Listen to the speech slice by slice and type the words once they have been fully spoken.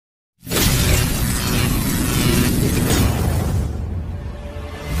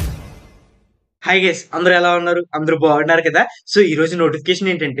Hi guys, అందరూ ఎలా ఉన్నారు? అందరూ బాగున్నారు కదా? సో ఈ రోజు నోటిఫికేషన్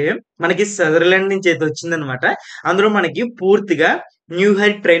ఏంటంటే మనకి సదర్లాండ్ నుంచి అయితే వచ్చిందనమాట. అందులో మనకి పూర్తిగా న్యూ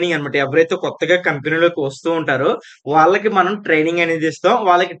హైర్ ట్రైనింగ్ అనమాట. ఎవరైతే కొత్తగా కంపెనీలోకి వస్తూ ఉంటారో వాళ్ళకి మనం ట్రైనింగ్ అనేది ఇస్తాం.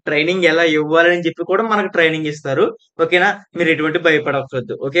 వాళ్ళకి ట్రైనింగ్ ఎలా ఇవ్వాలని చెప్పి కూడా మనకు ట్రైనింగ్ ఇస్తారు. ఓకేనా? మీరు ఎటువంటి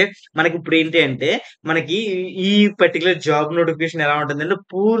భయపడవద్దు. ఓకే. మనకి ఇప్పుడు ఏంటి అంటే మనకి ఈ పర్టికులర్ జాబ్ నోటిఫికేషన్ ఎలా ఉంటుందంటే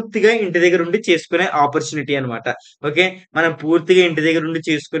పూర్తిగా ఇంటి దగ్గర ఉండి చేసుకునే ఆపర్చునిటీ అనమాట. ఓకే. మనం పూర్తిగా ఇంటి దగ్గర ఉండి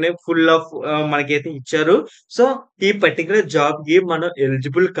చేసుకునే ఫుల్ ఆఫ్ మనకైతే ఇచ్చారు. సో, ఈ పర్టిక్యులర్ జాబ్‌కి మనం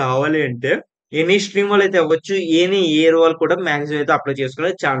ఎలిజిబుల్ కావాలి అంటే ఎనీ స్ట్రీమ్ వాళ్ళైతే అవ్వచ్చు. ఎనీ ఇయర్ వాళ్ళు కూడా మాక్సిమం అయితే అప్లై చేసుకునే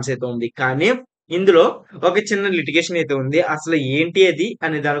ఛాన్స్ అయితే ఉంది. కానీ ఇందులో ఒక చిన్న లిటిగేషన్ అయితే ఉంది. అసలు ఏంటి అది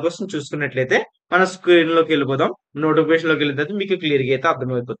అనే దాని కోసం చూసుకున్నట్లయితే మన స్క్రీన్‌లోకెళ్ళిపోదాం. నోటిఫికేషన్‌లోకెళ్ళిన తర్వాత మీకు క్లియర్‌గా అయితే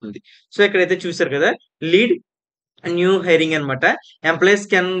అర్థమైపోతుంది. సో, ఇక్కడైతే చూసారు కదా! లీడ్ న్యూ హైరింగ్ అనమాట.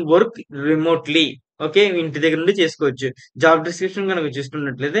 Employees can work remotely. Okay. ఇంటి దగ్గర నుండి చేసుకోవచ్చు. జాబ్ డిస్క్రిప్షన్ గనుక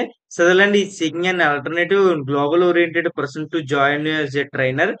చూసుకున్నట్లయితే Sutherland is seeking an alternative global oriented person to join as a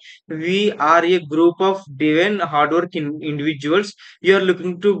trainer. We are a group of divine hard work individuals. You are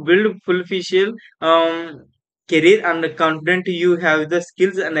looking to build ఫుల్‌ఫిషియల్ ఆహ్, career and confident you have the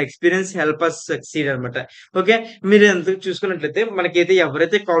skills and experience help us succeed అనమాట. Okay. మీరు ఎంత చూసుకున్నట్లయితే మనకైతే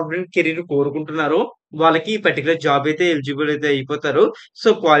ఎవరైతే confident career కోరుకుంటున్నారో వాళ్ళకి ఈ పర్టిక్యులర్ జాబ్ అయితే ఎలిజిబుల్ అయితే అయిపోతారు. So,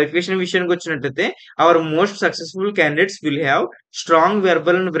 qualification విషయానికొచ్చినట్టయితే our most successful candidates will have strong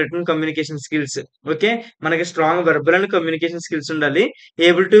verbal and return communication skills. Okay. మనకి strong verbal and communication skills ఉండాలి.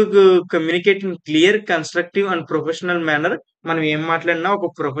 Able to communicate in clear, constructive and professional manner. మనం ఏం మాట్లాడినా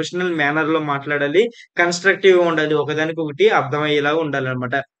ఒక professional మేనర్‌లో మాట్లాడాలి. కన్‌స్ట్రక్టివ్‌గా ఉండాలి. ఒకదానికొకటి అర్థమయ్యేలాగా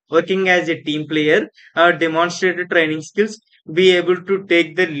ఉండాలన్నమాట. Working as a team player, demonstrate training skills, be able to take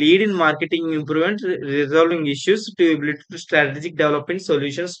the lead in marketing improvement, resolving issues, to ability to strategic development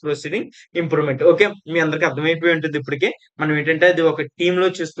solutions, proceeding improvement. Okay. మీ అందరికి అర్థమైపోయి ఉంటుంది ఇప్పటికే. మనం ఏంటంటే అది ఒక టీమ్ లో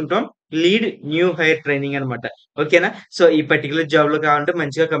చూసుకుంటాం. లీడ్ న్యూ హైర్ ట్రైనింగ్ అనమాట. ఓకేనా? సో ఈ పర్టికులర్ జాబ్ లో కావాలంటే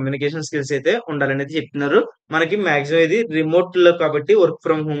మంచిగా కమ్యూనికేషన్ స్కిల్స్ అయితే ఉండాలనేది చెప్తున్నారు. మనకి మాక్సిమం ఇది రిమోట్ లో కాబట్టి వర్క్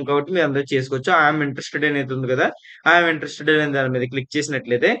ఫ్రమ్ హోమ్ కాబట్టి మీరు అందరూ చేసుకోవచ్చు. ఐఎమ్ ఇంట్రెస్టెడ్ అనేది ఉంది కదా! ఐఎమ్ ఇంట్రెస్టెడ్ అనే దాని మీద క్లిక్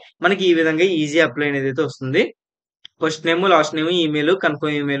చేసినట్లయితే మనకి ఈ విధంగా ఈజీ అప్లై అనేది అయితే వస్తుంది. First name, last name, email,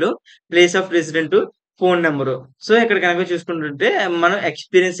 confirm email, place of resident, phone number. So, ఇక్కడ గనక చూసుకుంటుంటే మనం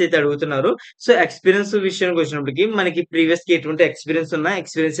ఎక్స్‌పీరియన్స్ అయితే అడుగుతున్నారు. సో, ఎక్స్‌పీరియన్స్ విషయానికొచ్చినప్పటికి మనకి ప్రీవియస్‌గా ఎటువంటి ఎక్స్‌పీరియన్స్ ఉన్నా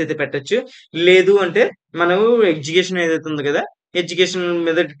ఎక్స్‌పీరియన్స్ అయితే పెట్టొచ్చు. లేదు అంటే మనం ఎడ్యుకేషన్ ఏదైతే ఉంది కదా! ఎడ్యుకేషన్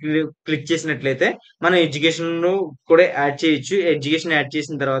మీద క్లిక్ చేసినట్లయితే మనం ఎడ్యుకేషన్‌ను కూడా యాడ్ చేయొచ్చు. ఎడ్యుకేషన్ యాడ్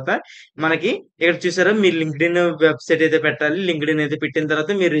చేసిన తర్వాత మనకి ఇక్కడ చూసారా మీరు లింక్డ్ఇన్ వెబ్‌సైట్ అయితే పెట్టాలి. లింక్డ్ఇన్ అయితే పెట్టిన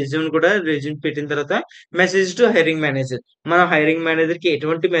తర్వాత మీ రెజ్యూమ్ పెట్టిన తర్వాత మెసేజ్ టు హైరింగ్ మేనేజర్. మనం హైరింగ్ మేనేజర్‌కి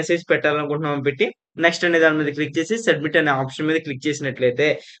ఎటువంటి మెసేజ్ పెట్టాలనుకుంటున్నామో పెట్టి నెక్స్ట్ అనే దాని మీద క్లిక్ చేసి సబ్మిట్ అనే ఆప్షన్ మీద క్లిక్ చేసినట్లయితే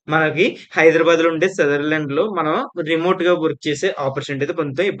మనకి హైదరాబాద్‌లో ఉండే సదర్లాండ్‌లో మనం రిమోట్‌గా వర్క్ చేసే ఆపర్చునిటీ అయితే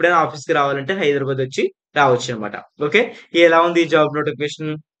పొందుతాం. ఎప్పుడైనా ఆఫీస్‌కి రావాలంటే హైదరాబాద్ వచ్చి రావచ్చనమాట. ఓకే. ఎలా ఉంది ఈ జాబ్ నోటిఫికేషన్?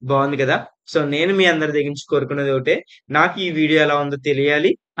 బావుంది కదా! సో, నేను మీ అందరి దగ్గర నుంచి కోరుకునేది ఒకటే. నాకు ఈ వీడియో ఎలా ఉందో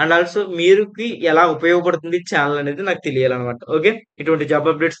తెలియాలి. అండ్ ఆల్సో మీరుకి ఎలా ఉపయోగపడుతుంది ఛానెల్ అనేది నాకు తెలియాలనమాట. ఓకే. ఇటువంటి జాబ్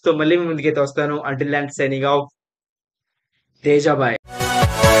అప్డేట్స్‌తో మళ్ళీ మీ ముందుకైతే వస్తాను. Until then signing off. Tejabai.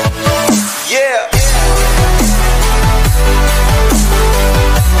 Yeah.